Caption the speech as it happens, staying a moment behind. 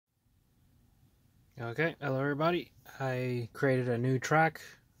Okay, hello everybody. I created a new track,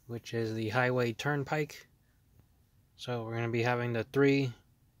 which is the highway turnpike. So we're going to be having the 3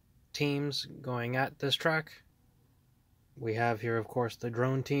 teams going at this track. We have here, of course, the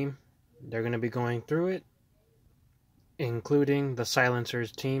drone team. They're going to be going through it, including the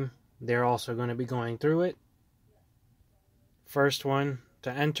silencers team. They're also going to be going through it. First one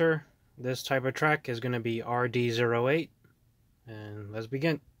to enter this type of track is going to be RD08. And let's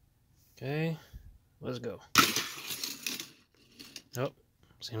begin. Okay, let's go. Oh,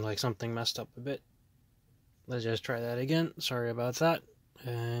 seems like something messed up a bit. Let's just try that again. Sorry about that.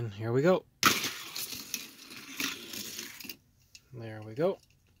 And here we go. There we go.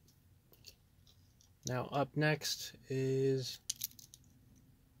 Now up next is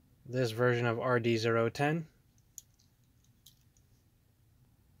this version of RD010.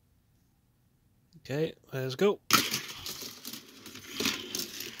 Okay, let's go.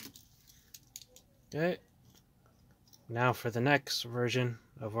 Okay. Now for the next version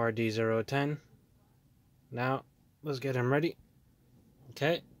of RD010. Now, let's get him ready.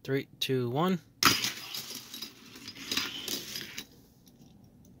 Okay, 3, 2, 1.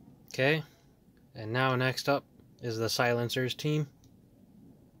 Okay, and now next up is the silencers team.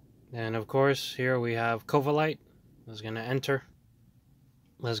 And of course, here we have Covalite is going to enter.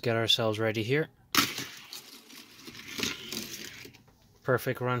 Let's get ourselves ready here.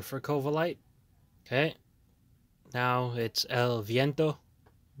 Perfect run for Covalite. Okay. Now it's El Viento.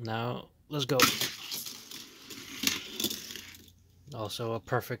 Now let's go. Also a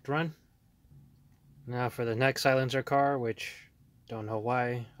perfect run. Now for the next silencer car, which don't know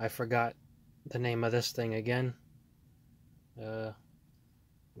why I forgot the name of this thing again. But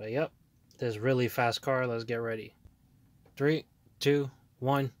yep, this really fast car. Let's get ready. 3, 2,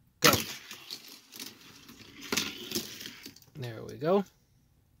 1, go. There we go.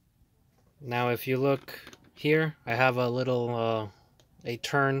 Now if you look here, I have a little a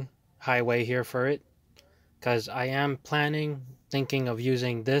turn highway here for it, because I am thinking of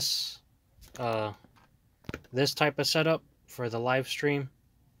using this this type of setup for the live stream,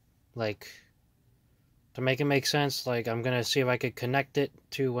 like to make it make sense. Like I'm gonna see if I could connect it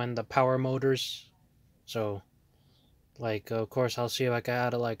to when the power motors, so like of course I'll see if I can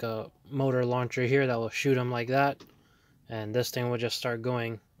add like a motor launcher here that will shoot them like that, and this thing will just start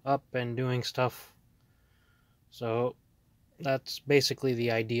going up and doing stuff. So that's basically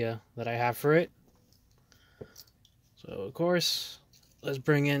the idea that I have for it. So of course, let's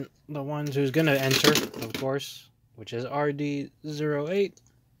bring in the ones who's gonna enter, of course, which is RD08,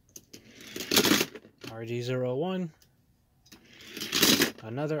 RD01,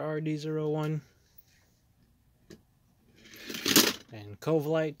 another RD01, and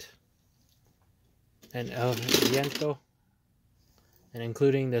Covalite, and El Viento, and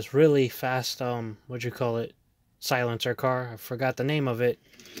including this really fast, silencer car. I forgot the name of it,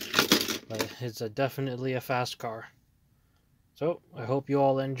 but it's definitely a fast car. So I hope you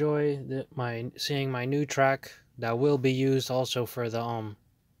all enjoy seeing my new track that will be used also for the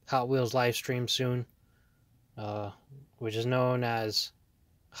Hot Wheels live stream soon, which is known as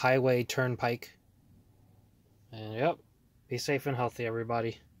Highway Turnpike. And yep, be safe and healthy,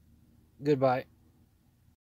 everybody. Goodbye.